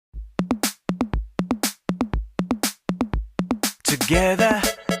Together,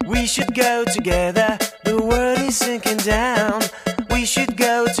 we should go together. The world is sinking down. We should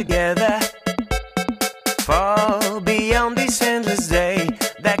go together, far beyond this endless day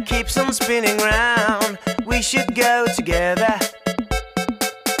that keeps on spinning round. We should go together.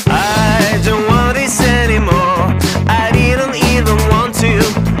 I don't want this anymore. I didn't even want to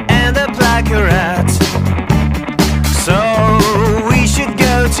end up like a rat. So we should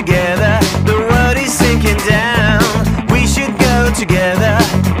go together. The world is sinking down. We should go together.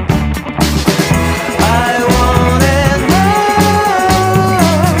 I wanna know.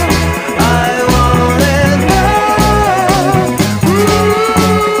 I wanna know.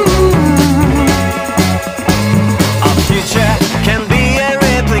 Our future can be a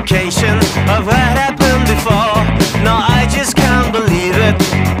replication of what happened before. No, I just can't believe it.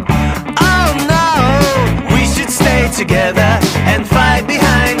 Oh no, we should stay together and fight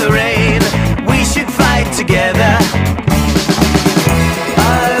behind the rain.